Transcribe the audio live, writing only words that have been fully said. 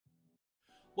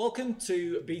Welcome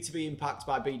to B2B Impact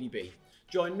by BDB.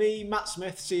 Join me, Matt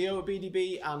Smith, CEO of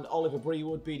BDB, and Oliver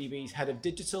Brewood, BDB's Head of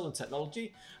Digital and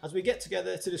Technology, as we get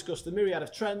together to discuss the myriad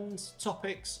of trends,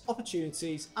 topics,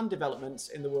 opportunities, and developments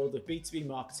in the world of B2B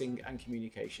marketing and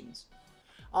communications.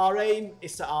 Our aim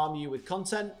is to arm you with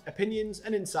content, opinions,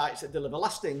 and insights that deliver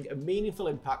lasting and meaningful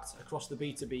impact across the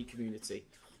B2B community,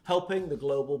 helping the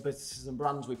global businesses and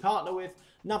brands we partner with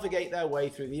navigate their way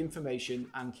through the information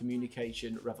and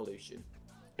communication revolution.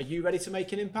 Are you ready to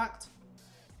make an impact?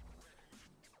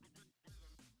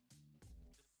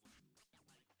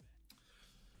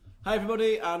 Hi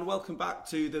everybody, and welcome back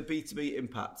to the B2B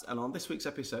Impact. And on this week's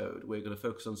episode, we're going to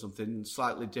focus on something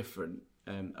slightly different,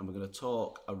 and we're going to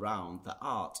talk around the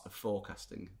art of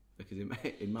forecasting. Because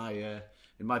in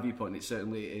my viewpoint, it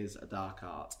certainly is a dark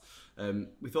art.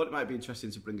 We thought it might be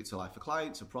interesting to bring it to life for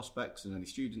clients and prospects and any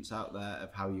students out there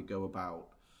of how you go about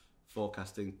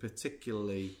forecasting,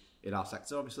 particularly in our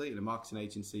sector, obviously, in a marketing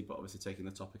agency, but obviously taking the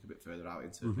topic a bit further out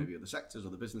into maybe other sectors,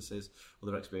 other businesses,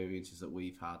 other experiences that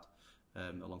we've had.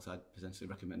 Alongside potentially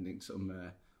recommending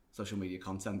some social media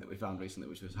content that we found recently,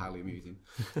 which was highly amusing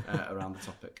around the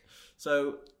topic.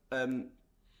 So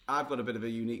I've got a bit of a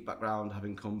unique background,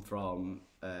 having come from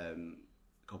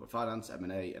corporate finance,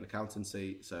 M&A and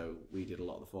accountancy. So we did a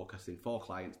lot of the forecasting for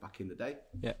clients back in the day.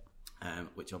 Yeah.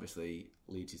 Which obviously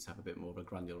leads you to have a bit more of a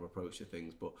granular approach to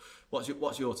things. But what's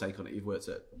your take on it? You've worked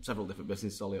at several different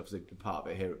businesses, Ollie, obviously been part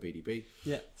of it here at BDB.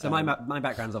 Yeah. So my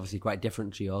background is obviously quite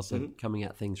different to yours, so coming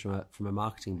at things from a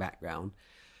marketing background.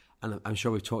 And I'm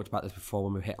sure we've talked about this before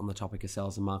when we hit on the topic of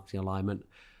sales and marketing alignment.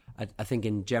 I think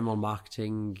in general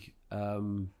marketing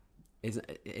isn't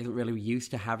really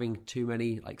used to having too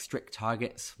many like strict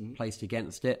targets placed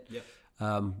against it.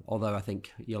 Yeah. Although I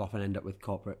think you'll often end up with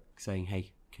corporate saying,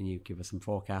 hey, can you give us some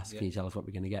forecasts? Yeah. Can you tell us what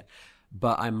we're going to get?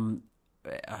 But I'm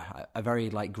a very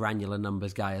like granular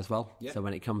numbers guy as well. Yeah. So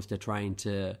when it comes to trying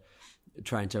to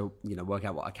work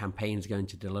out what a campaign is going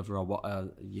to deliver or what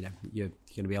you're going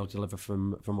to be able to deliver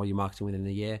from all your marketing within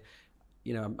the year,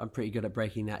 I'm pretty good at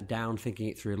breaking that down, thinking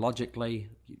it through logically.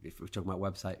 If we're talking about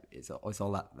website, it's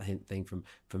all that thing from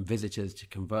visitors to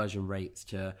conversion rates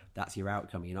to that's your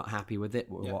outcome. You're not happy with it.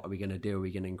 Yeah. What are we going to do? Are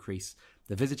we going to increase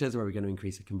the visitors or are we going to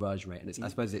increase the conversion rate? And I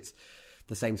suppose it's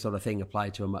the same sort of thing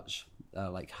applied to a much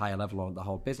higher level or the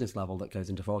whole business level that goes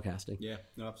into forecasting. Yeah,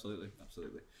 no, absolutely.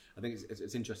 I think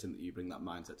it's interesting that you bring that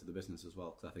mindset to the business as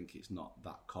well, because I think it's not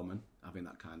that common having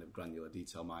that kind of granular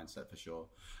detail mindset for sure.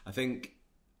 I think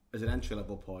as an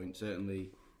entry-level point,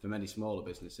 certainly for many smaller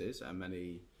businesses and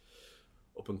many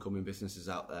up-and-coming businesses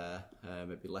out there,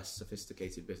 maybe less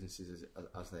sophisticated businesses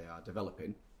as they are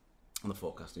developing on the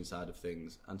forecasting side of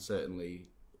things, and certainly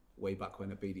way back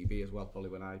when at BDB as well,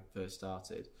 probably when I first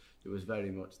started, it was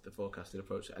very much the forecasting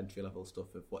approach to entry-level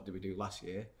stuff of what did we do last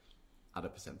year at a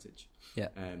percentage. Yeah.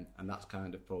 And that's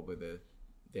kind of probably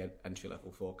the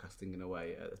entry-level forecasting in a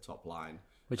way at the top line.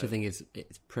 Which I think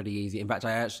it's pretty easy. In fact,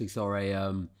 I actually saw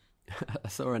I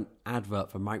saw an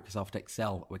advert for Microsoft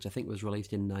Excel, which I think was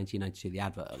released in 1992, the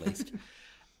advert at least.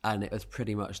 And it was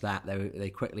pretty much that. They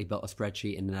quickly built a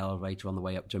spreadsheet in an elevator on the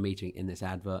way up to a meeting in this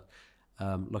advert.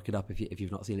 Look it up if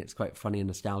you've not seen it. It's quite funny and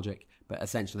nostalgic. But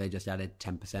essentially, they just added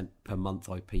 10% per month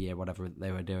or per year, whatever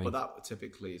they were doing. But that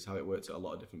typically is how it works at a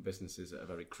lot of different businesses at a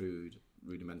very crude,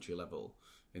 rudimentary level,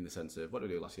 in the sense of what did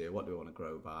we do last year? What do we want to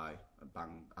grow by?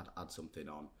 Bang, add something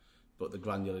on. But the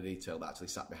granular detail that actually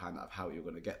sat behind that of how you're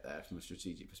going to get there from a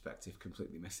strategic perspective,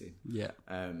 completely missing. Yeah.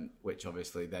 Which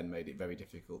obviously then made it very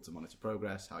difficult to monitor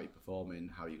progress, how you're performing,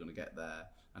 how you're going to get there,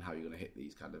 and how you're going to hit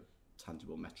these kind of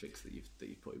tangible metrics that you've put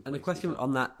in place. And the question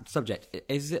on that subject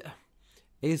is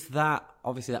that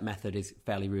obviously that method is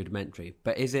fairly rudimentary,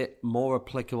 but is it more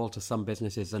applicable to some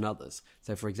businesses than others?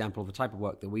 So, for example, the type of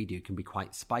work that we do can be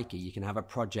quite spiky. You can have a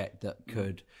project that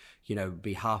could,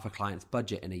 be half a client's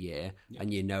budget in a year,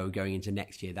 and going into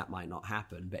next year that might not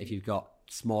happen. But if you've got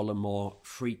smaller, more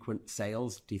frequent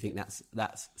sales, do you think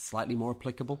that's slightly more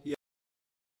applicable? Yeah.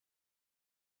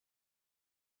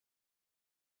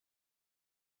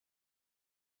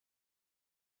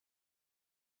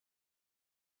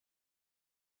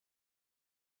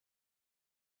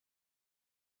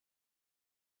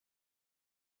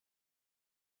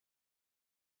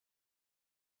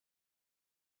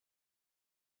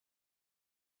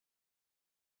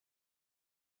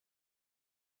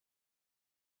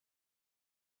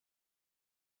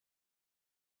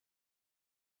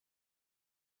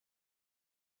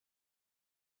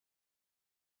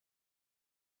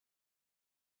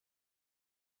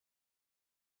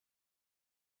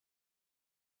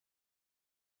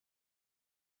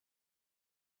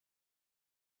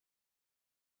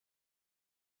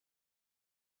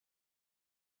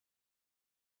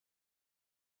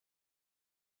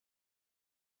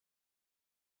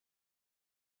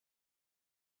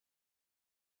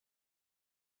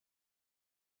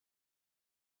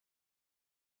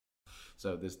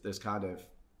 So there's kind of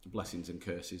blessings and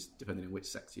curses depending on which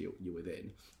sector you're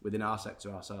within. Within our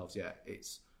sector ourselves, yeah,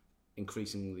 it's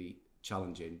increasingly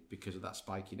challenging because of that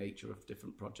spiky nature of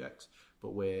different projects.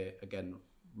 But we're, again,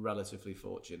 relatively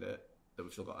fortunate that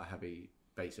we've still got a heavy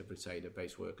base of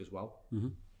retainer-based work as well.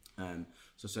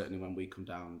 So certainly when we come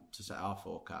down to set our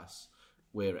forecasts,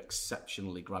 we're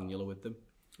exceptionally granular with them.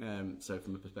 So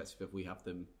from a perspective of we have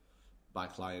them by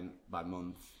client, by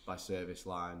month, by service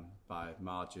line, by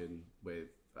margin, with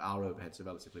our overheads are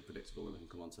relatively predictable, and we can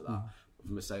come on to that. But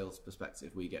from a sales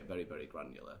perspective, we get very, very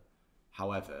granular.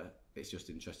 However, it's just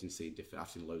interesting to see I've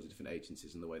seen loads of different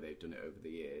agencies and the way they've done it over the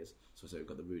years. So we've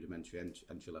got the rudimentary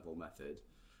entry-level method,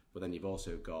 but then you've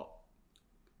also got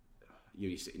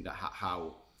you sitting down,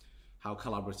 how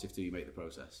collaborative do you make the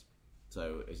process?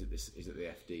 So is it the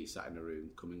FD sat in a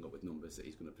room coming up with numbers that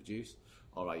he's going to produce,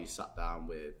 or are you sat down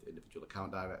with individual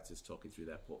account directors talking through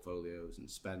their portfolios and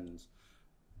spends,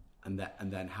 and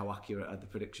then how accurate are the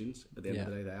predictions? At the end of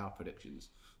the day, they are predictions.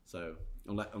 So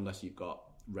unless you've got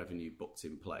revenue booked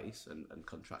in place and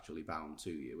contractually bound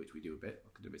to you, which we do a bit,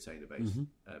 like a retainer-based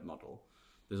model,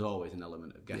 there's always an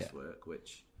element of guesswork,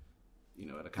 which, you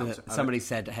know, at accounts... Somebody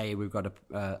said, hey, we've got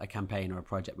a campaign or a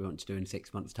project we want to do in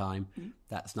 6 months' time.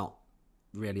 That's not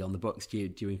really on the books. Do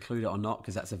you include it or not?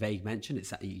 Because that's a vague mention.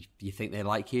 It's that you think they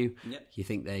like you, you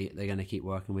think they're going to keep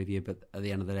working with you, but at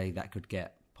the end of the day, that could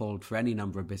get pulled for any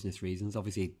number of business reasons.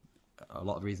 Obviously, a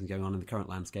lot of reasons going on in the current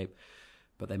landscape,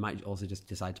 but they might also just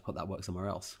decide to put that work somewhere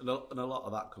else. And a lot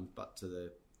of that comes back to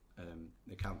the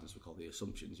accountants we call the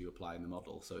assumptions you apply in the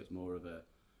model. So it's more of a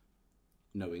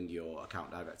knowing your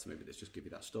account director, maybe that's just give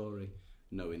you that story,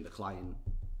 knowing the client,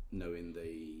 knowing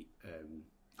the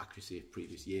accuracy of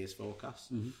previous year's forecasts.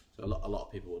 So a lot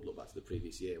of people would look back to the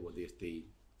previous year.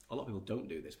 A lot of people don't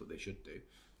do this, but they should do.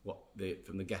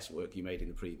 From the guesswork you made in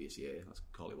the previous year, let's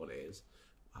call it what it is,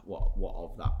 what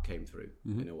of that came through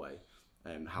in a way.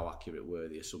 How accurate were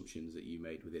the assumptions that you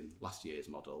made within last year's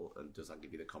model, and does that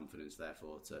give you the confidence,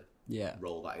 therefore, to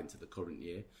roll that into the current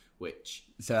year?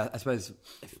 So I suppose,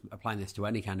 if applying this to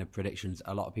any kind of predictions,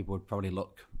 a lot of people would probably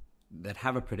they'd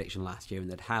have a prediction last year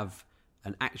and they'd have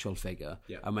an actual figure.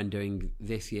 And when doing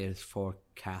this year's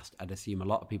forecast, I'd assume a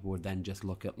lot of people would then just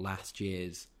look at last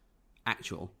year's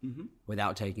actual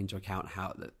without taking into account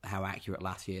how accurate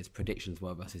last year's predictions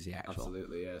were versus the actual.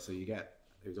 Absolutely, yeah. So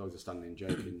it was always a standing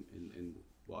joke in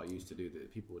what I used to do,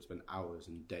 that people would spend hours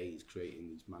and days creating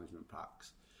these management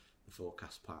packs, the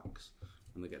forecast packs,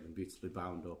 and they get them beautifully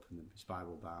bound up and then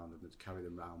spiral bound and they'd carry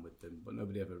them around with them, but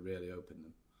nobody ever really opened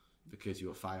them because you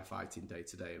were firefighting day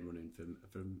to day and running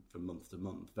from month to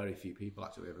month. Very few people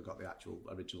actually ever got the actual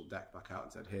original deck back out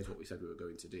and said, here's what we said we were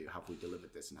going to do, have we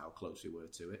delivered this, and how close we were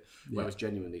to it. Whereas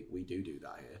genuinely we do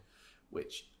that here,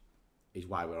 which is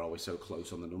why we're always so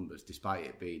close on the numbers, despite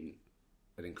it being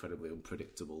an incredibly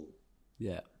unpredictable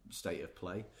state of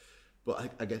play.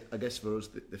 But I guess for us,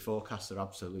 the forecasts are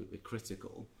absolutely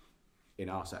critical in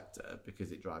our sector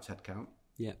because it drives headcount,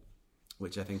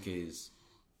 which I think is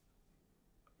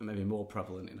maybe more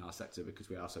prevalent in our sector because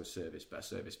we are so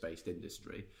service-based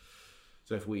industry.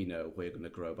 So if we know we're going to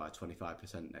grow by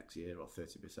 25% next year or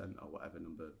 30% or whatever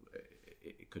number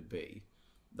it could be,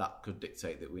 that could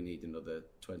dictate that we need another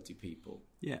 20 people.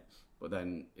 But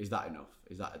then, is that enough?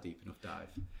 Is that a deep enough dive?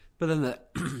 But then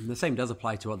the same does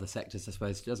apply to other sectors, I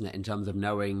suppose, doesn't it? In terms of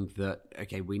knowing that,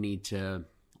 okay, we need to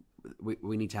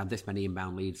have this many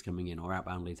inbound leads coming in, or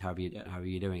outbound leads, however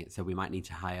you're doing it. So we might need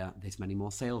to hire this many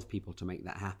more salespeople to make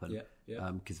that happen.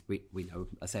 Because we know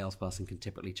a salesperson can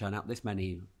typically churn out this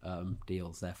many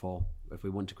deals. Therefore, if we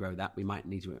want to grow that, we might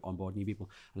need to onboard new people.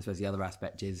 And I suppose the other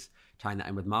aspect is tying that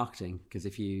in with marketing, because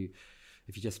if you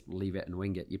just leave it and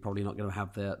wing it, you're probably not going to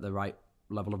have the right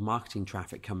level of marketing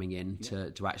traffic coming in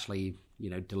to actually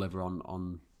deliver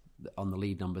on the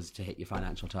lead numbers to hit your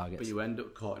financial targets. But you end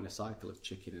up caught in a cycle of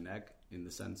chicken and egg, in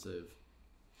the sense of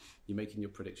you're making your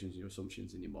predictions and your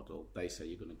assumptions in your model. They say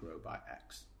you're going to grow by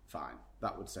X. Fine.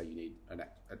 That would say you need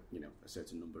a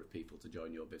certain number of people to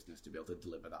join your business to be able to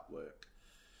deliver that work.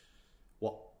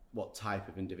 What type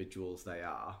of individuals they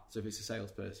are. So if it's a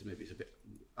salesperson, maybe it's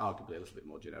arguably a little bit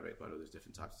more generic, but I know there's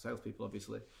different types of salespeople,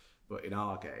 obviously. But in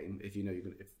our game, if you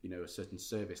know a certain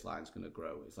service line is going to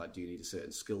grow, it's like, do you need a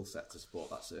certain skill set to support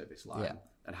that service line?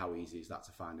 And how easy is that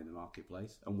to find in the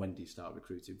marketplace? And when do you start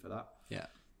recruiting for that?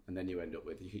 And then you end up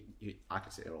with, I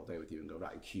could sit here all day with you and go,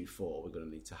 right, in Q4, we're going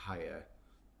to need to hire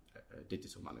a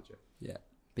digital manager.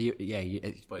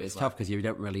 But it's tough because you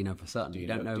don't really know for certain. Do you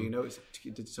know it's a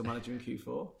digital manager in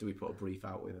Q4? Do we put a brief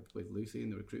out with Lucy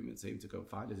and the recruitment team to go and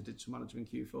find us a digital manager in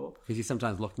Q4? Because you're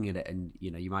sometimes looking at it and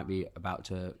you might be about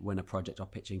to win a project or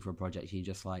pitching for a project and you're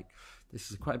just like,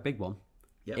 this is quite a big one.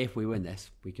 Yep. If we win this,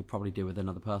 we could probably do with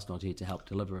another person or two to help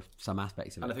deliver some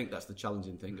aspects of it. And I think that's the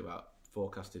challenging thing about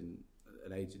forecasting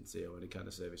an agency or any kind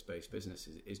of service-based business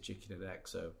is chicken and egg.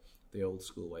 So the old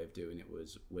school way of doing it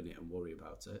was win it and worry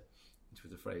about it, which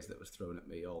was a phrase that was thrown at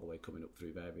me all the way coming up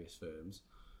through various firms,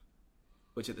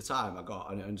 which at the time I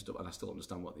got, and I understood, and I still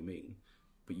understand what they mean,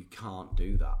 but you can't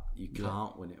do that. You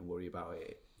can't win it and worry about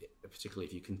it, particularly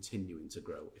if you're continuing to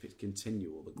grow. If it's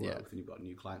continual, the growth, and you've got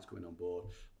new clients coming on board,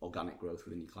 organic growth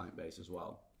within your client base as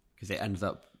well. Because it ends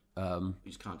up you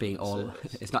just can't being all,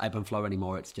 it's not ebb and flow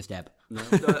anymore, it's just ebb. No,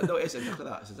 it's exactly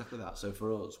that. It's exactly that. So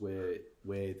for us,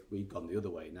 we've gone the other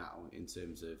way now in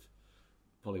terms of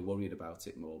probably worried about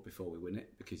it more before we win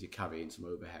it, because you're carrying some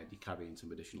overhead, you're carrying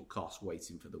some additional costs,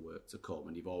 waiting for the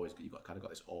kind of got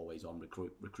this always on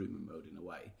recruitment mode in a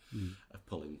way of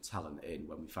pulling talent in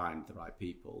when we find the right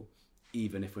people,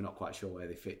 even if we're not quite sure where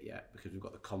they fit yet, because we've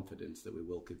got the confidence that we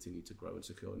will continue to grow and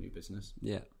secure new business.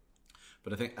 Yeah.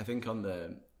 But I think on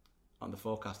the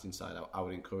forecasting side, I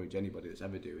would encourage anybody that's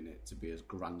ever doing it to be as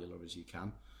granular as you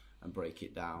can and break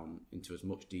it down into as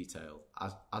much detail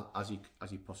as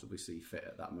you possibly see fit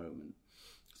at that moment.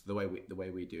 So the way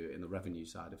we do it in the revenue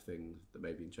side of things that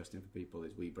may be interesting for people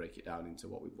is we break it down into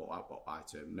what I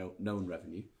term known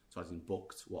revenue. So as in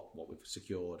booked, what we've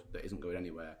secured that isn't going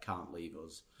anywhere, can't leave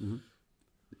us,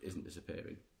 isn't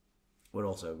disappearing. We're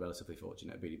also relatively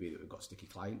fortunate at BDB that we've got sticky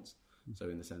clients. So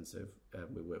in the sense of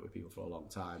we work with people for a long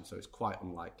time, so it's quite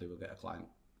unlikely we'll get a client.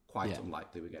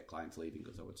 Unlikely we get clients leaving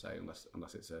us, I would say,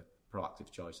 unless it's a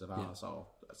proactive choice of ours or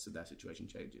their situation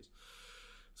changes.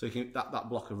 So you can that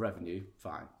block of revenue,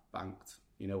 fine, banked.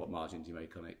 You know what margins you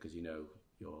make on it because you know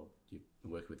you've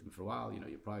been working with them for a while. You know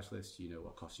your price list. You know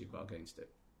what costs you've got against it.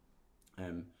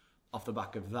 Off the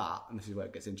back of that, and this is where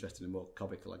it gets interesting and more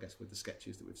comical, I guess, with the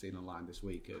sketches that we've seen online this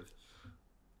week of.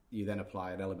 You then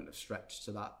apply an element of stretch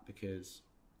to that because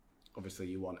obviously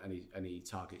you want any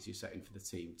targets you're setting for the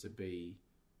team to be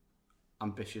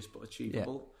ambitious but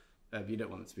achievable. You don't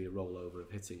want it to be a rollover of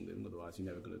hitting them, otherwise you're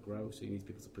never going to grow. So you need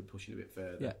people to be pushing a bit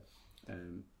further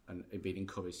and being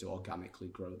encouraged to organically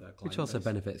grow their clients. Which also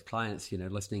benefits clients,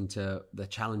 listening to the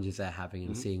challenges they're having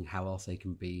and seeing how else they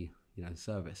can be,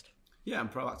 serviced. Yeah,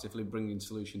 and proactively bringing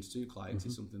solutions to clients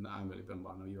is something that I'm really, I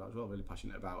know you are as well, really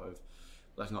passionate about of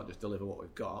let's not just deliver what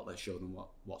we've got, let's show them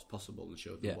what's possible and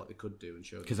show them what they could do and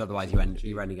show them. Because otherwise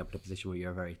you're ending up in a position where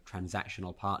you're a very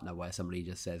transactional partner where somebody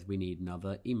just says, we need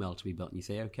another email to be built. And you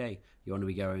say, okay, you want to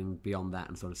be going beyond that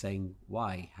and sort of saying,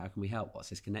 why? How can we help? What's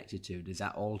this connected to? Is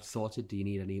that all sorted? Do you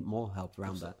need any more help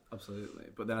around that? Absolutely.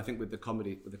 But then I think with the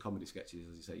comedy sketches,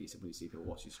 as you say, when you see people,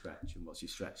 what's your stretch and what's your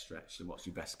stretch and what's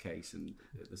your best case, and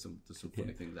there's some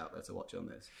funny things out there to watch on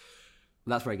this.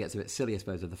 That's where it gets a bit silly, I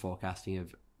suppose, with the forecasting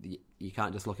of you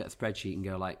can't just look at a spreadsheet and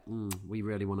go like, we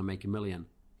really want to make $1 million,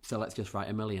 so let's just write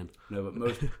 $1 million. No,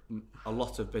 but a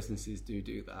lot of businesses do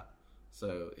that.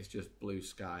 So it's just blue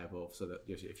sky above. So that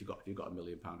if you've got £1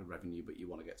 million of revenue, but you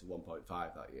want to get to 1.5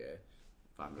 that year,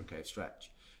 $500K stretch.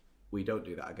 We don't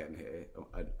do that again here,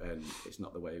 and it's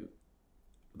not the way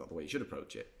you should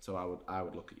approach it. So I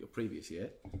would look at your previous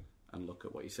year. And look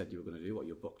at what you said you were going to do, what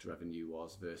your booked revenue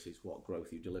was versus what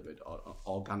growth you delivered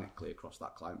organically across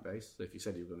that client base. So if you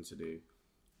said you were going to do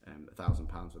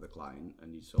 £1,000 with a client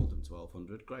and you sold them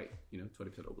 1,200, great.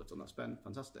 20% uplift on that spend,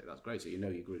 fantastic. That's great. So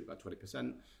you grew it by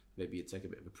 20%. Maybe you take a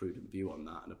bit of a prudent view on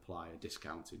that and apply a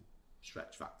discounted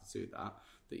stretch factor to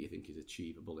that you think is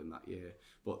achievable in that year.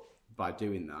 But by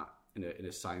doing that in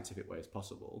a scientific way as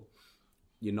possible,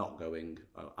 you're not going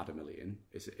at $1 million.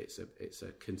 It's a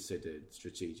considered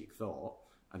strategic thought,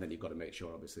 and then you've got to make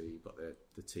sure, obviously, you've got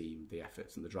the team, the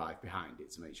efforts, and the drive behind it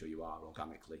to make sure you are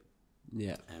organically,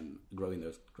 growing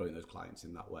those clients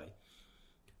in that way.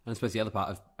 And I suppose the other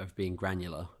part of being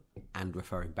granular and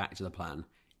referring back to the plan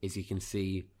is you can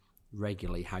see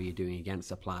regularly how you're doing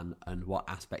against a plan and what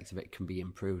aspects of it can be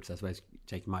improved. So I suppose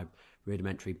taking my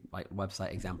rudimentary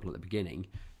website example at the beginning.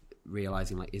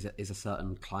 Realizing is a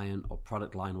certain client or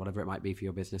product line, whatever it might be for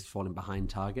your business, falling behind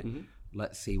target.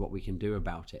 Let's see what we can do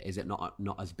about it. Is it not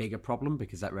as big a problem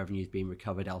because that revenue is being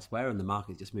recovered elsewhere and the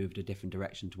market's just moved a different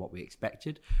direction to what we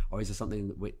expected, or is there something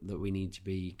that we need to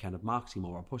be kind of marketing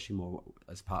more or pushing more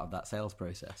as part of that sales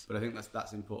process? But I think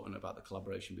that's important about the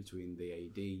collaboration between the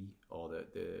AD or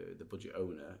the budget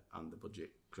owner and the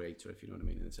budget creator, if you know what I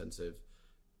mean, in the sense of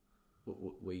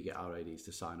we get our ADs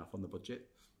to sign off on the budget.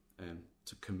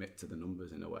 To commit to the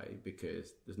numbers in a way,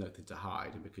 because there's nothing to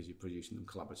hide, and because you're producing them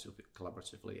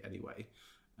collaboratively anyway,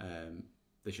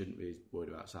 they shouldn't be worried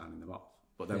about signing them off.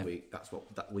 But then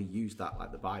we use that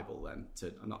like the Bible then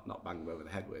to not bang them over the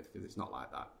head with, because it's not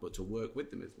like that, but to work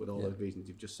with them with all those reasons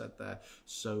you've just said there.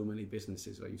 So many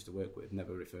businesses I used to work with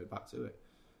never referred back to it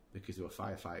because they were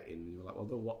firefighting, and you were like, well,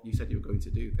 what you said you were going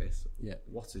to do this. Yeah.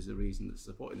 What is the reason that's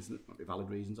supporting this? There might be valid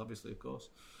reasons, obviously, of course,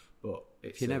 but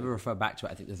if you never refer back to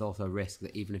it, I think there's also a risk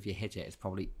that even if you hit it, it's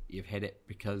probably you've hit it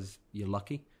because you're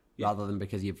lucky, rather than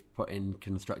because you've put in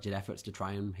constructed efforts to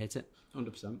try and hit it.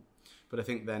 100%. But I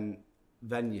think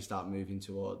then you start moving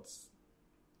towards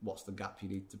what's the gap you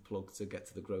need to plug to get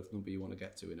to the growth number you want to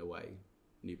get to, in a way,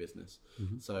 new business.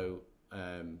 Mm-hmm. So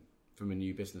from a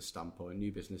new business standpoint,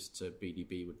 new business to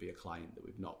BDB would be a client that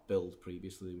we've not billed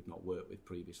previously, we've not worked with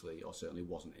previously, or certainly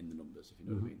wasn't in the numbers, if you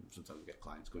know what I mean. Sometimes we get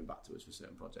clients coming back to us for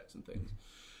certain projects and things.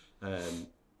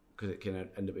 Because it can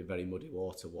end up in very muddy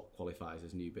water what qualifies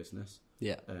as new business.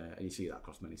 Yeah. And you see that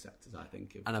across many sectors, I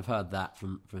think. And I've heard that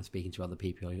from speaking to other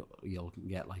people. You'll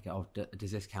get like, oh,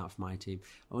 does this count for my team?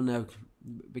 Oh, no,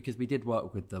 because we did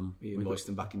work with them. We invoiced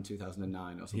them back in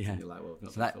 2009 or something. Yeah. You're like, well,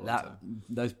 not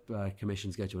those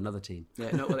commissions go to another team.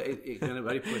 Yeah, no, well, it's kind of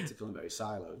very political and very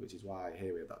siloed, which is why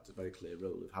here we have that very clear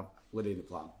rule of within the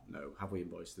plan, no, have we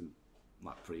invoiced them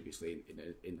like previously in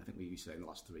I think we used to say in the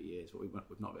last 3 years, but we've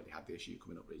not really had the issue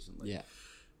coming up recently. Yeah.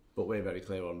 But we're very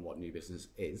clear on what new business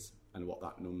is and what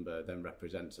that number then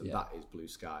represents, and that is blue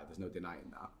sky. There's no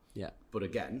denying that. Yeah. But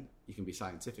again, you can be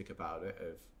scientific about it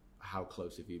of how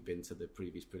close have you been to the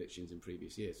previous predictions in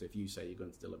previous years. So if you say you're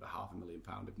going to deliver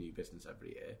 £500,000 of new business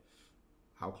every year,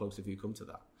 how close have you come to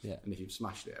that? Yeah. And if you've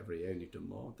smashed it every year and you've done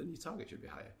more, then your target should be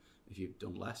higher. If you've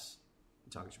done less,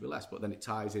 target should be less. But then it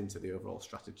ties into the overall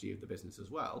strategy of the business as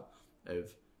well,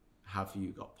 of have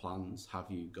you got plans,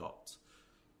 have you got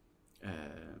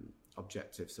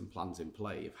objectives and plans in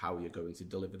play of how you're going to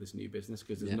deliver this new business,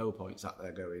 because there's no point sat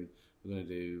there going, we're going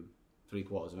to do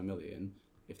 $750,000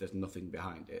 if there's nothing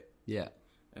behind it. Yeah.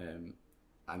 And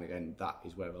again, that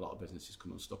is where a lot of businesses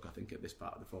come unstuck, I think, at this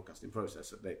part of the forecasting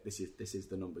process. That this is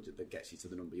the number that gets you to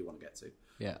the number you want to get to.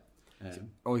 Yeah.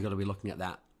 Or you've got to be looking at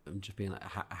that and just being like,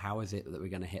 how is it that we're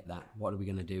going to hit that? What are we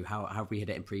going to do? How have we hit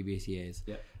it in previous years?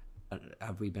 Yeah.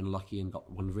 Have we been lucky and got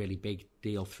one really big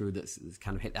deal through that's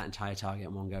kind of hit that entire target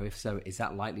in one go? If so, is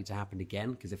that likely to happen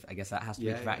again? Because I guess that has to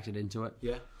be factored into it.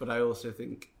 Yeah, but I also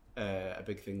think a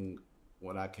big thing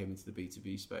when I came into the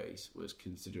B2B space was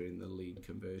considering the lead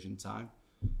conversion time.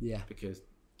 Yeah. Because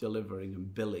delivering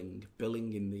and billing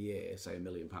in the year, say £1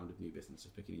 million of new business,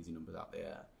 just picking easy numbers out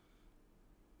there,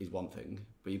 is one thing,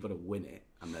 but you've got to win it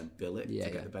and then bill it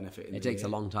to get the benefit in it takes a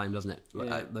long time, doesn't it?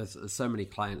 Yeah. There's so many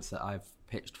clients that I've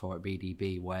pitched for at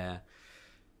BDB where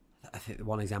I think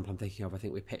one example I'm thinking of, I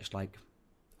think we pitched like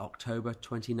October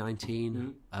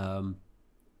 2019, and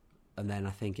then I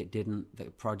think the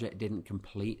project didn't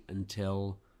complete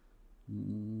until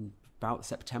about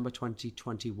September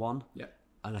 2021. Yeah.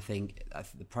 And I think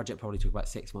the project probably took about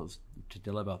 6 months to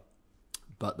deliver.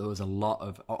 But there was a lot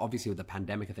of, obviously with the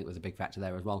pandemic, I think was a big factor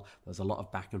there as well. There was a lot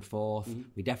of back and forth.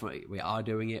 We are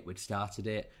doing it. We'd started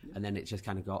it. Yeah. And then it just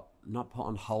kind of got, not put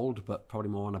on hold, but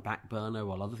probably more on a back burner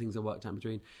while other things are worked out in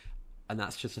between. And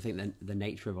that's just, I think, the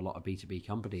nature of a lot of B2B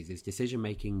companies is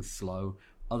decision-making slow.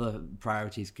 Other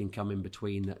priorities can come in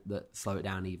between that slow it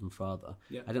down even further.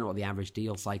 Yeah. I don't know what the average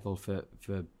deal cycle for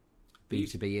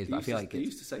B2B is, but I feel like they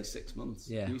used to say 6 months.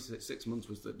 Yeah. They used to say 6 months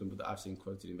was the number that I've seen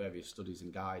quoted in various studies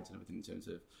and guides and everything in terms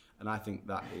of, and I think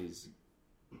that is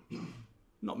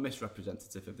not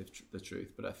misrepresentative of the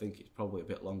truth, but I think it's probably a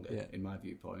bit longer in my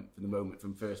viewpoint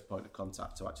from first point of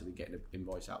contact to actually getting an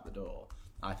invoice out the door.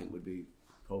 I think would be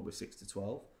probably 6 to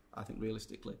 12, I think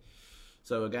realistically.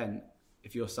 So again,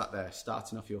 if you're sat there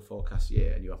starting off your forecast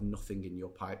year and you have nothing in your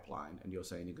pipeline and you're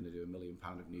saying you're going to do £1 million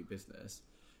of new business,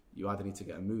 you either need to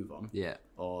get a move on,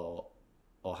 or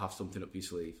have something up your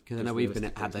sleeve. Because I know we've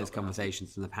had those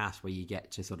conversations in the past where you get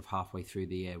to sort of halfway through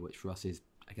the year, which for us is,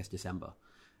 I guess, December,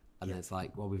 and then it's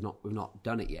like, well, we've not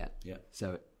done it yet. Yeah.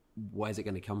 So where's it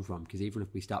going to come from? Because even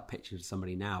if we start pitching to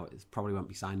somebody now, it probably won't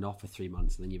be signed off for 3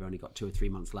 months, and then you've only got 2 or 3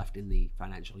 months left in the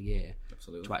financial year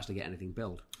to actually get anything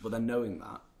billed. But then knowing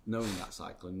that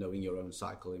cycle and knowing your own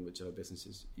cycle in whichever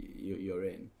businesses you're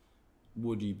in,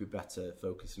 would you be better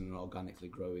focusing on organically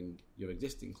growing your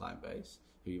existing client base,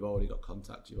 who you've already got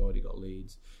contacts, you've already got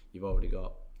leads, you've already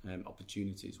got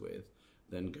opportunities with,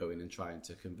 than going and trying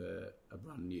to convert a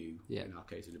brand new, in our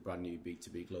case, a brand new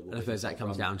B2B global business? I suppose that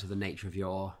comes down to the nature of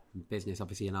your business.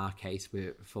 Obviously, in our case,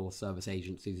 we're full service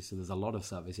agencies, so there's a lot of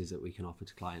services that we can offer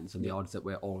to clients, and the odds that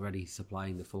we're already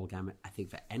supplying the full gamut, I think,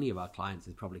 for any of our clients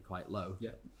is probably quite low.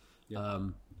 Yeah.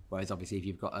 Whereas obviously if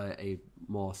you've got a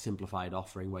more simplified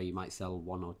offering where you might sell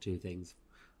 1 or 2 things,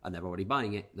 and they're already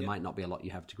buying it, there might not be a lot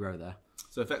you have to grow there.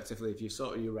 So effectively, if you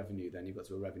sort of your revenue, then you've got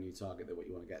to a revenue target that what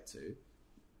you want to get to.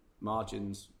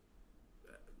 Margins,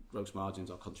 gross margins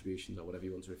or contributions or whatever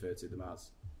you want to refer to them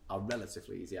as, are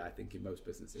relatively easy, I think, in most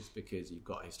businesses because you've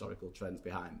got historical trends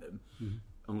behind them,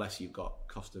 unless you've got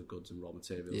cost of goods and raw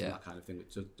materials and that kind of thing,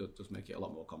 which does make it a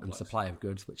lot more complex. And supply of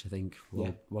goods, which I think will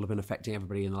have been affecting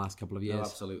everybody in the last couple of years. No,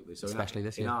 absolutely. So especially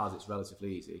this year. In ours, it's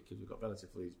relatively easy because we've got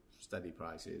relatively steady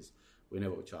prices. We know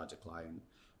what we charge a client.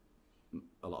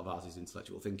 A lot of ours is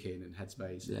intellectual thinking and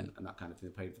headspace and that kind of thing.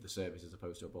 They're paid for the service as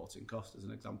opposed to a bought-in cost, as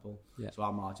an example. Yeah. So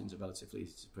our margins are relatively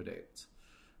easy to predict.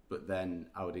 But then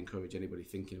I would encourage anybody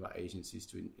thinking about agencies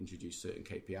to introduce certain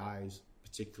KPIs,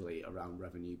 particularly around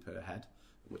revenue per head,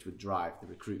 which would drive the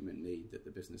recruitment need that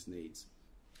the business needs.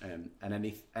 And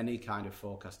any kind of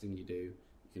forecasting you do,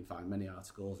 you can find many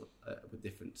articles with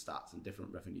different stats and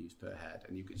different revenues per head,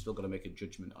 and you've still got to make a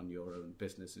judgment on your own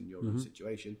business and your own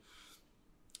situation.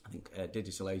 I think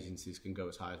digital agencies can go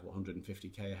as high as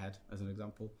 150k a head, as an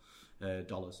example,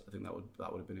 dollars. I think that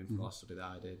would have been in the last study that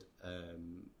I did.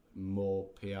 More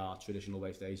PR traditional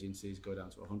based agencies go down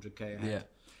to 100k a head. Yeah,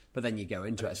 but then you go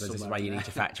into it. So this is why you need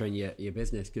to factor in your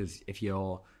business, because if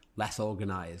you're less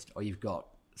organised or you've got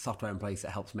software in place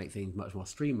that helps make things much more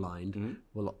streamlined,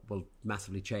 will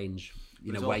massively change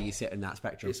where you sit in that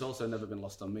spectrum. It's also never been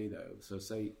lost on me though. So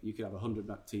say you could have 100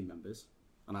 team members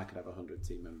and I could have 100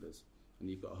 team members, and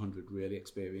you've got 100 really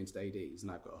experienced ADs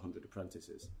and I've got 100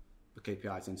 apprentices. The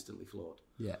KPI is instantly flawed.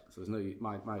 Yeah. So there's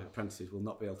my apprentices will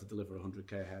not be able to deliver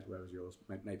 100k a head, whereas yours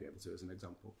may be able to, as an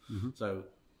example. So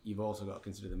you've also got to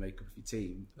consider the makeup of your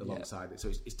team alongside it. So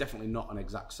it's definitely not an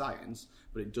exact science,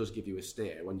 but it does give you a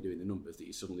steer when you're doing the numbers that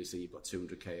you suddenly see you've got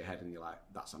 200k a head and you're like,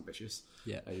 that's ambitious.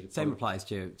 Yeah. Same applies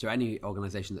to any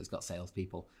organisation that's got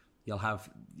salespeople. You'll have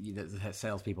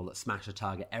salespeople that smash a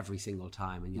target every single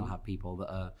time, and you'll have people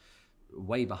that are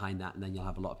way behind that, and then you'll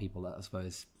have a lot of people that I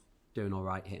suppose doing all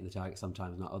right, hitting the target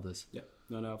sometimes, not others. Yeah,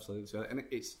 no, absolutely. So, and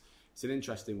it's an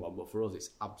interesting one, but for us,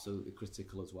 it's absolutely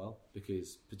critical as well,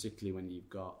 because particularly when you've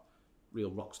got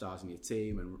real rock stars in your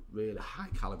team and really high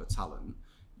caliber talent,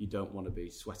 you don't want to be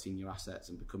sweating your assets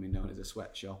and becoming known as a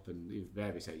sweatshop. And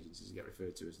various agencies get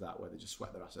referred to as that, where they just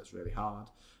sweat their assets really hard.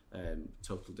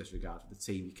 Total disregard for the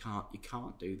team. You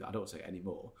can't do that. I don't say it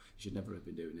anymore. You should never have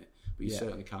been doing it, but you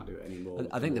certainly can't do it anymore.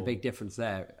 I think the big difference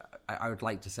there, I would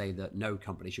like to say that no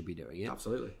company should be doing it.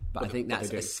 Absolutely. But I think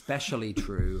that's especially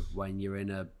true when you're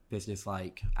in a business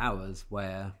like ours,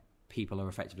 where people are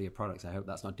effectively a product. I hope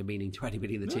that's not demeaning to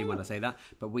anybody in the team when I say that,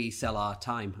 but we sell our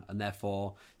time, and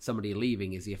therefore somebody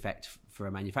leaving is the effect for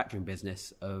a manufacturing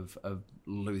business of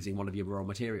losing one of your raw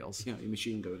materials. Your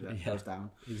machine goes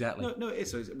down. Exactly. No, it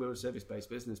is. So we're a service-based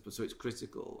business, but so it's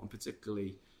critical, and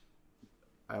particularly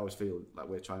I always feel like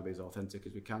we're trying to be as authentic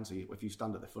as we can. So if you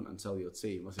stand at the front and tell your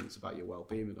team, I think it's about your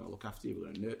well-being, we're going to look after you, we're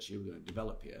going to nurture you, we're going to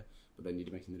develop you, but then you're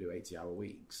making them do 80-hour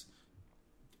weeks,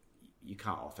 you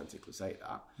can't authentically say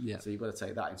that. Yeah. So you've got to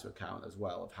take that into account as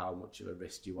well, of how much of a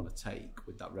risk you want to take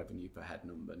with that revenue per head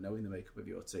number, knowing the makeup of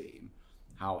your team,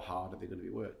 how hard are they going to be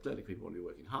working. Clearly people want to be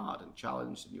working hard and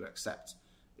challenged, and you accept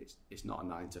it's not a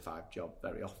 9-to-5 job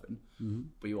very often,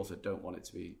 but you also don't want it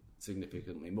to be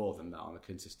significantly more than that on a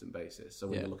consistent basis. So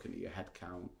when you're looking at your head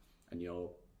count and your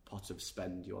pot of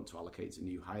spend you want to allocate to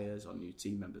new hires or new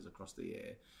team members across the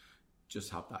year, just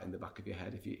have that in the back of your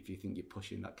head. If you think you're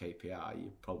pushing that KPI,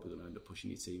 you're probably going to end up pushing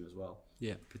your team as well.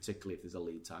 Yeah. Particularly if there's a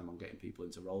lead time on getting people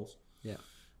into roles. Yeah.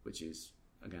 Which is,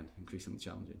 again, increasingly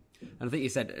challenging. And I think you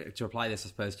said, to apply this, I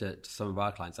suppose, to some of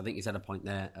our clients, I think you said a point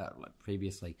there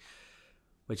previously,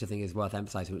 which I think is worth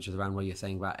emphasising, which is around what you're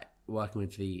saying about working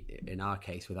with in our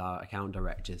case, with our account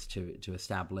directors to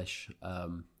establish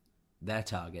their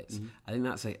targets. I think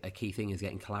that's a key thing, is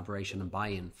getting collaboration and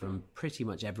buy-in from pretty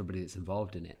much everybody that's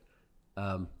involved in it.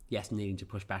 Yes, needing to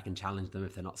push back and challenge them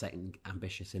if they're not setting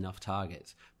ambitious enough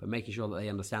targets, but making sure that they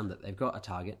understand that they've got a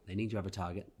target, they need to have a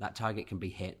target, that target can be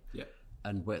hit,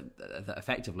 and that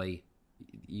effectively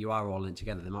you are all in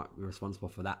together. They might be responsible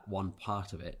for that one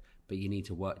part of it, but you need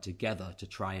to work together to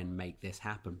try and make this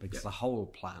happen, because the whole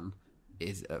plan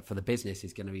is for the business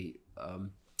is going to be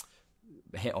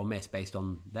hit or miss based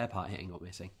on their part hitting or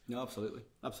missing. No, absolutely.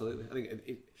 I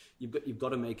think you've got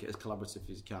to make it as collaborative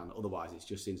as you can. Otherwise, it's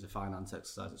just seems a finance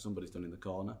exercise that somebody's done in the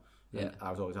corner. Yeah. And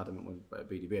I was always adamant when at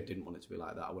BDB, I didn't want it to be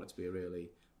like that. I want it to be a really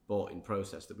bought-in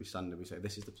process that we stand and we say,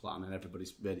 this is the plan, and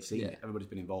everybody's really seen it. Everybody's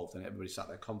been involved, and everybody's sat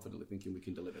there confidently thinking we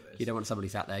can deliver this. You don't want somebody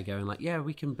sat there going like, yeah,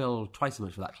 we can bill twice as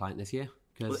much for that client this year.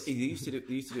 Well, they used to do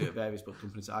it at various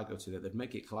companies that I go to, that they'd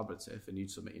make it collaborative and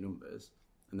you'd submit your numbers,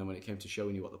 And then when it came to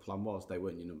showing you what the plan was, they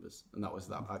weren't your numbers. And that was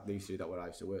that. They used to do that where I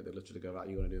used to work. They literally go, right,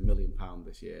 you're going to do £1 million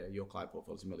this year. Your client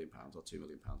portfolio is £1 million or £2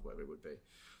 million, whatever it would be.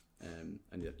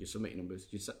 And you submit your numbers,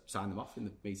 you sign them off in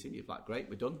the meeting. You're like, great,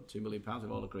 we're done. £2 million,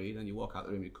 we've all agreed. And you walk out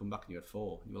the room, you come back and you had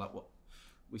 4. And you're like, what?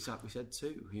 We said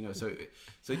 2. You know, so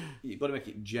you've got to make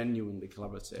it genuinely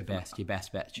collaborative. Your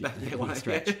best bet.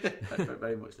 Stretch.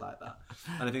 Very much like that.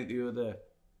 And I think the other,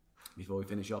 before we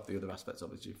finish off, the other aspects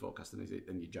obviously forecasting is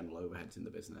in your general overheads in the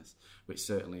business, which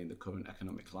certainly in the current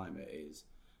economic climate is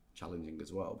challenging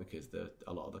as well, because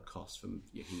a lot of the costs from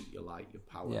your heat, your light, your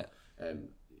power,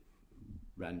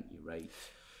 rent, your rate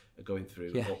are going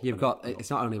through. Yeah, it's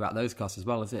not only about those costs as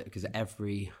well, is it? Because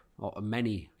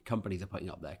many companies are putting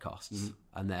up their costs,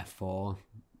 and therefore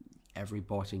every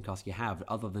bought-in cost you have,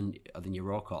 other than your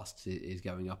raw costs, is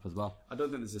going up as well. I don't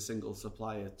think there's a single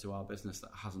supplier to our business that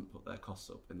hasn't put their costs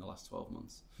up in the last 12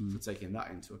 months. So taking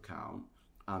that into account,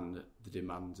 and the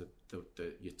demands of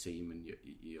your team and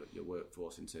your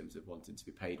workforce in terms of wanting to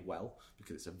be paid well,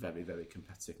 because it's a very, very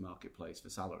competitive marketplace for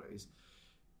salaries,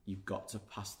 you've got to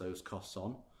pass those costs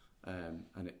on.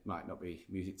 And it might not be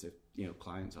music to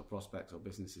clients or prospects or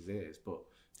businesses' ears, but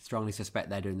strongly suspect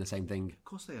they're doing the same thing. Of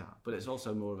course they are, but it's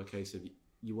also more of a case of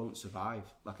you won't survive.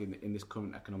 Like in this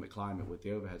current economic climate, with the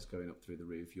overheads going up through the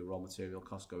roof, your raw material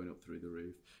costs going up through the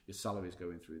roof, your salaries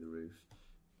going through the roof,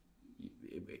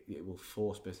 it will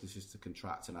force businesses to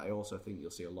contract. And I also think you'll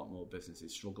see a lot more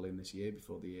businesses struggling this year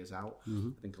before the year's out.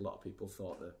 I think a lot of people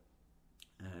thought that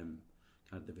kind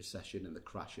of the recession and the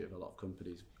crash of a lot of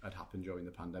companies had happened during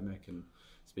the pandemic. And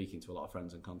speaking to a lot of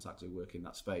friends and contacts who work in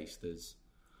that space, there's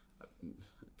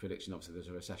prediction, obviously there's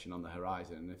a recession on the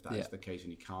horizon, and if that is the case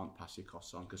and you can't pass your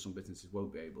costs on, because some businesses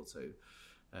won't be able to,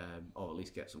 or at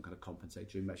least get some kind of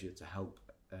compensatory measure to help,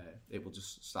 it will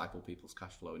just stifle people's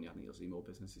cash flow, and I think you'll see more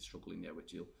businesses struggling there,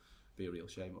 which will be a real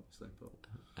shame, obviously.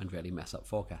 And really mess up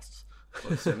forecasts.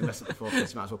 Well, certainly mess up the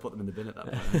forecasts. You might as well put them in the bin at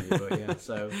that point. But yeah,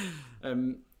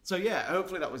 so yeah,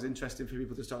 hopefully that was interesting for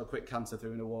people, just to have a quick canter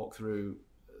through and a walk through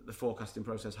the forecasting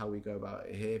process, how we go about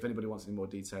it here. If anybody wants any more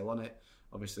detail on it,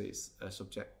 obviously it's a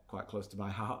subject quite close to my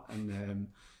heart, and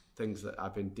things that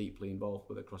I've been deeply involved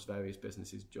with across various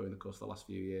businesses during the course of the last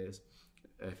few years.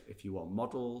 If you want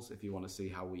models, if you want to see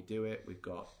how we do it, we've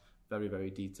got very, very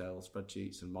detailed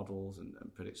spreadsheets and models and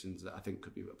predictions that I think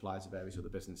could be applied to various other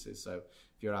businesses. So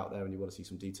if you're out there and you want to see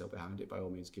some detail behind it, by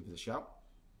all means give us a shout.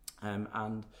 And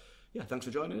yeah, thanks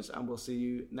for joining us, and we'll see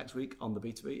you next week on the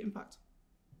B2B Impact.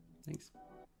 Thanks.